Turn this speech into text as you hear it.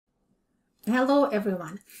Hello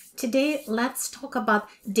everyone. Today let's talk about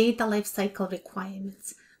data lifecycle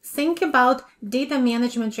requirements. Think about data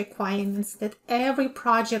management requirements that every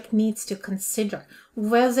project needs to consider,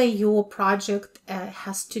 whether your project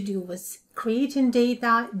has to do with creating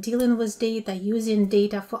data, dealing with data, using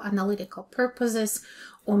data for analytical purposes,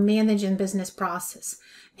 or managing business process.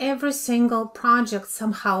 Every single project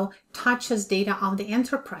somehow touches data of the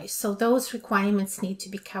enterprise, so those requirements need to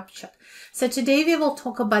be captured. So today we will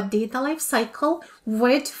talk about data lifecycle,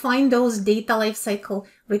 where to find those data lifecycle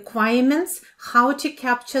requirements, how to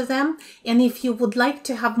capture them, and if you would like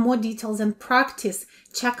to have more details and practice,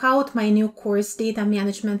 check out my new course, Data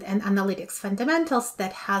Management and Analytics Fundamentals,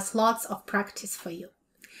 that has lots of practice for you.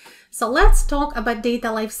 So let's talk about data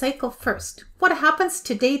lifecycle first. What happens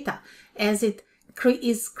to data as it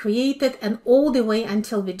is created and all the way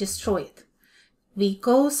until we destroy it? We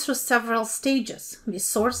go through several stages. We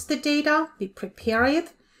source the data, we prepare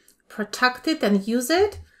it, protect it and use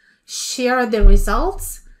it, share the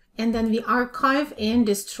results, and then we archive and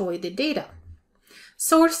destroy the data.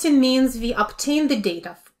 Sourcing means we obtain the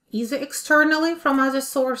data either externally from other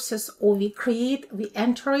sources, or we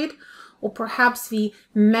enter it, or perhaps we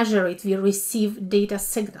measure it, we receive data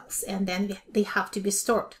signals, and then they have to be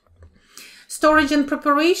stored. Storage and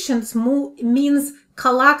preparations means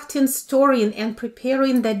collecting, storing, and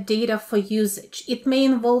preparing that data for usage. It may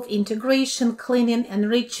involve integration, cleaning,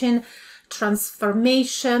 enriching,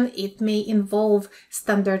 transformation. It may involve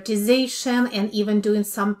standardization and even doing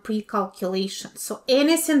some pre-calculation. So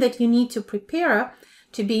anything that you need to prepare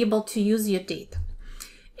to be able to use your data.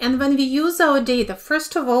 And when we use our data,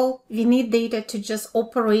 first of all, we need data to just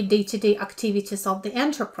operate day-to-day activities of the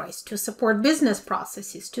enterprise, to support business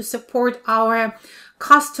processes, to support our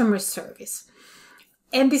customer service.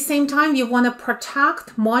 At the same time, we want to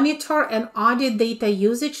protect, monitor, and audit data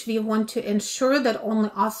usage. We want to ensure that only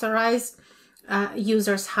authorized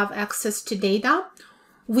users have access to data.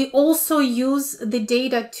 We also use the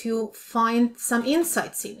data to find some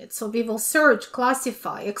insights in it. So we will search,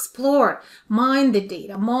 classify, explore, mine the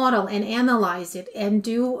data, model and analyze it, and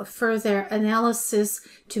do further analysis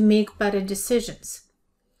to make better decisions.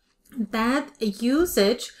 That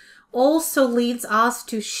usage also leads us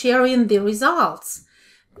to sharing the results.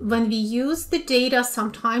 When we use the data,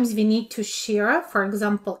 sometimes we need to share, for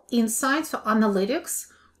example, insights or analytics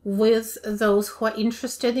with those who are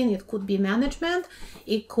interested in it. Could be management,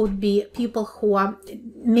 it could be people who are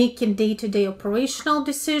making day-to-day operational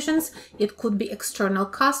decisions, it could be external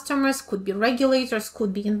customers, could be regulators,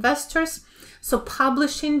 could be investors. So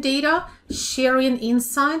publishing data, sharing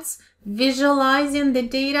insights, visualizing the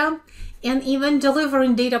data, and even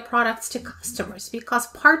delivering data products to customers, because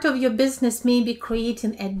part of your business may be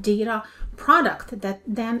creating a data product that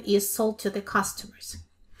then is sold to the customers.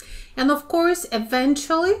 And of course,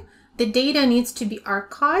 eventually, the data needs to be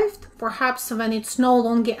archived, perhaps when it's no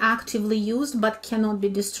longer actively used but cannot be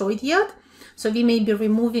destroyed yet. So we may be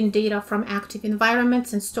removing data from active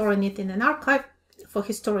environments and storing it in an archive for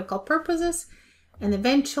historical purposes. And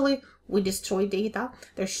eventually, we destroy data.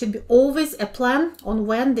 There should be always a plan on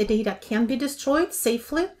when the data can be destroyed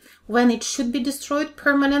safely, when it should be destroyed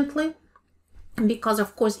permanently. Because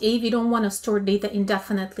of course, A, we don't want to store data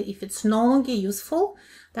indefinitely. If it's no longer useful,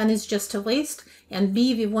 then it's just a waste. And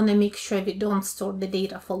B, we want to make sure we don't store the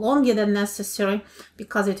data for longer than necessary,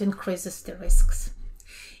 because it increases the risks.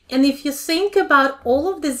 And if you think about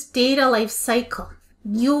all of this data life cycle,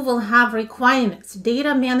 you will have requirements,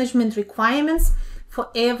 data management requirements for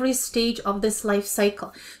every stage of this life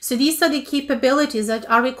cycle. So these are the capabilities that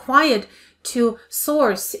are required to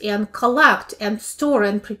source and collect and store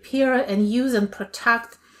and prepare and use and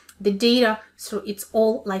protect the data through its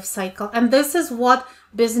whole life cycle. And this is what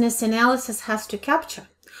business analysis has to capture.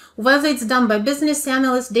 Whether it's done by business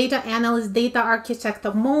analyst, data architect,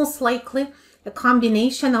 or most likely a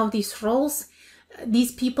combination of these roles,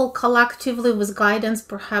 these people collectively with guidance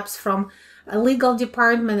perhaps from a legal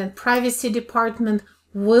department and privacy department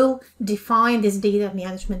will define these data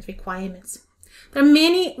management requirements. There are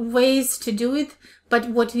many ways to do it, but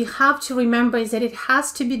what we have to remember is that it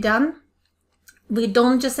has to be done. We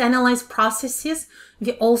don't just analyze processes,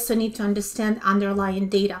 we also need to understand underlying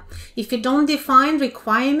data. If you don't define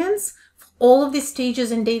requirements for all of the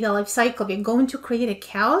stages in data lifecycle, we're going to create a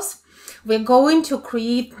chaos. We're going to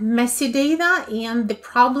create messy data and the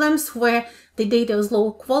problems where the data is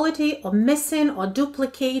low quality or missing or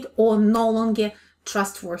duplicate or no longer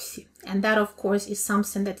trustworthy. And that, of course, is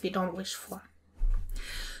something that we don't wish for.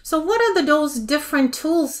 So what are those different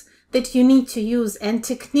tools that you need to use and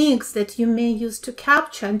techniques that you may use to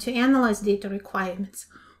capture and to analyze data requirements?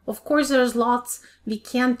 Of course, there's lots. We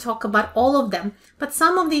can't talk about all of them, but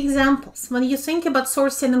some of the examples, when you think about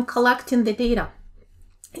sourcing and collecting the data,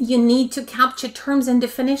 you need to capture terms and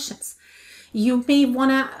definitions. You may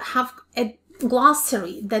want to have a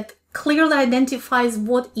glossary that clearly identifies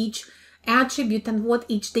what each attribute and what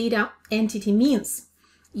each data entity means.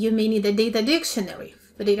 You may need a data dictionary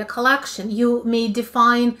for data collection. You may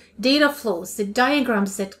define data flows, the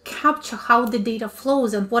diagrams that capture how the data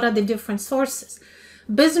flows and what are the different sources.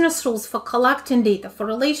 Business rules for collecting data, for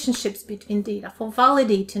relationships between data, for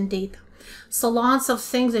validating data. So lots of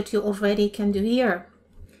things that you already can do here.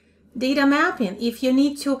 Data mapping, if you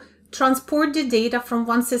need to transport the data from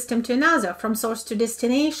one system to another, from source to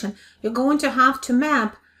destination, you're going to have to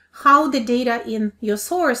map how the data in your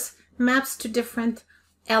source maps to different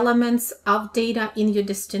elements of data in your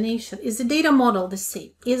destination. Is the data model the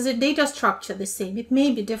same? Is the data structure the same? It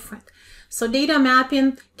may be different. So data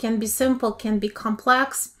mapping can be simple, can be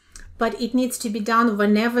complex, but it needs to be done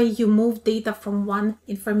whenever you move data from one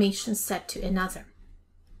information set to another.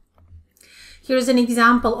 Here's an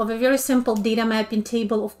example of a very simple data mapping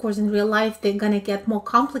table. Of course, in real life, they're going to get more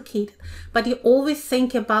complicated, but you always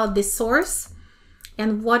think about the source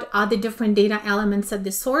and what are the different data elements at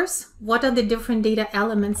the source, what are the different data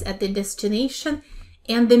elements at the destination,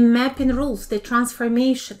 and the mapping rules, the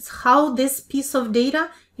transformations, how this piece of data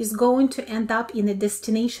is going to end up in a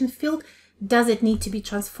destination field. Does it need to be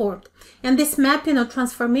transformed? And this mapping or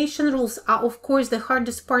transformation rules are, of course, the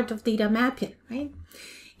hardest part of data mapping, right?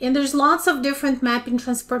 And there's lots of different mapping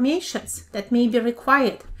transformations that may be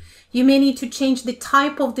required. You may need to change the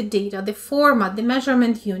type of the data, the format, the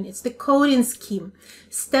measurement units, the coding scheme,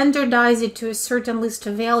 standardize it to a certain list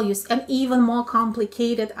of values, and even more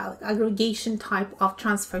complicated aggregation type of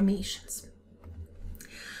transformations.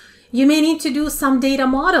 You may need to do some data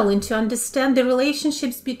modeling to understand the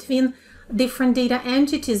relationships between different data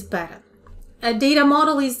entities better. A data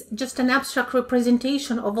model is just an abstract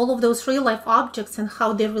representation of all of those real-life objects and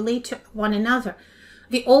how they relate to one another.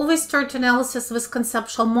 We always start analysis with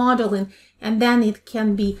conceptual modeling, and then it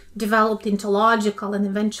can be developed into logical and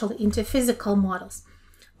eventually into physical models.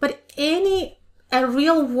 But a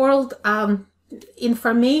real-world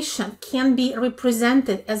information can be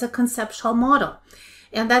represented as a conceptual model.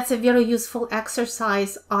 And that's a very useful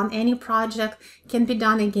exercise on any project. Can be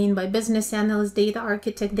done again by business analyst, data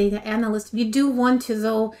architect, data analyst. We do want to,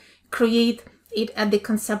 though, create it at the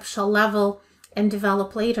conceptual level and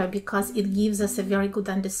develop later because it gives us a very good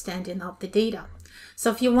understanding of the data.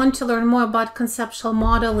 So if you want to learn more about conceptual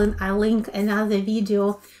modeling, I'll link another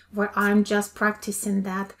video where I'm just practicing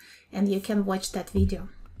that, and you can watch that video.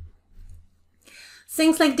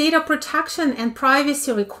 Things like data protection and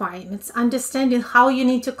privacy requirements, understanding how you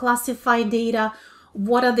need to classify data,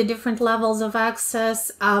 what are the different levels of access,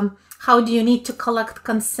 how do you need to collect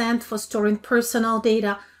consent for storing personal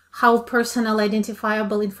data, how personal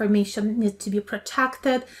identifiable information needs to be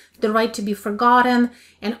protected, the right to be forgotten,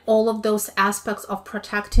 and all of those aspects of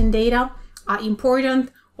protecting data are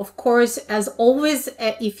important. Of course, as always,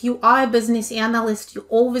 if you are a business analyst, you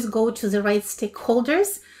always go to the right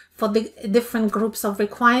stakeholders for the different groups of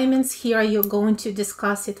requirements. Here you're going to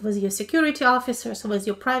discuss it with your security officers, with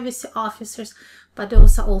your privacy officers, but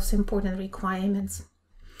those are also important requirements.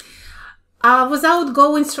 Without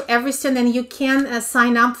going through everything, and you can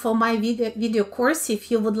sign up for my video course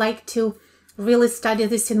if you would like to really study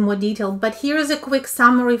this in more detail. But here is a quick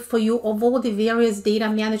summary for you of all the various data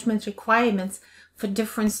management requirements for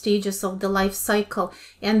different stages of the life cycle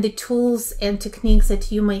and the tools and techniques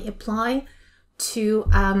that you may apply to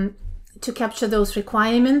capture those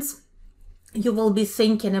requirements. You will be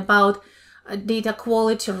thinking about data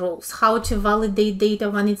quality rules, how to validate data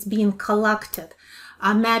when it's being collected,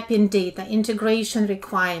 mapping data, integration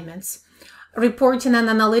requirements, reporting and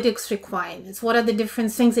analytics requirements. What are the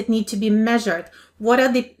different things that need to be measured? What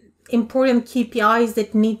are the important KPIs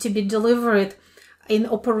that need to be delivered in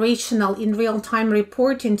operational, in real-time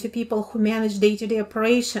reporting to people who manage day-to-day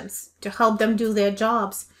operations to help them do their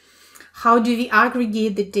jobs? How do we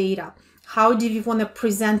aggregate the data? How do we want to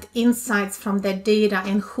present insights from that data,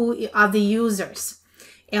 and who are the users?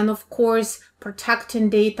 And of course, protecting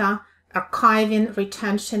data, archiving,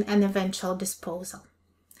 retention, and eventual disposal.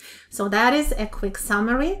 So that is a quick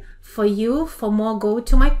summary for you. For more, go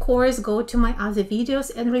to my course, go to my other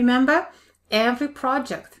videos, and remember, every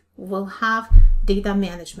project will have data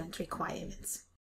management requirements.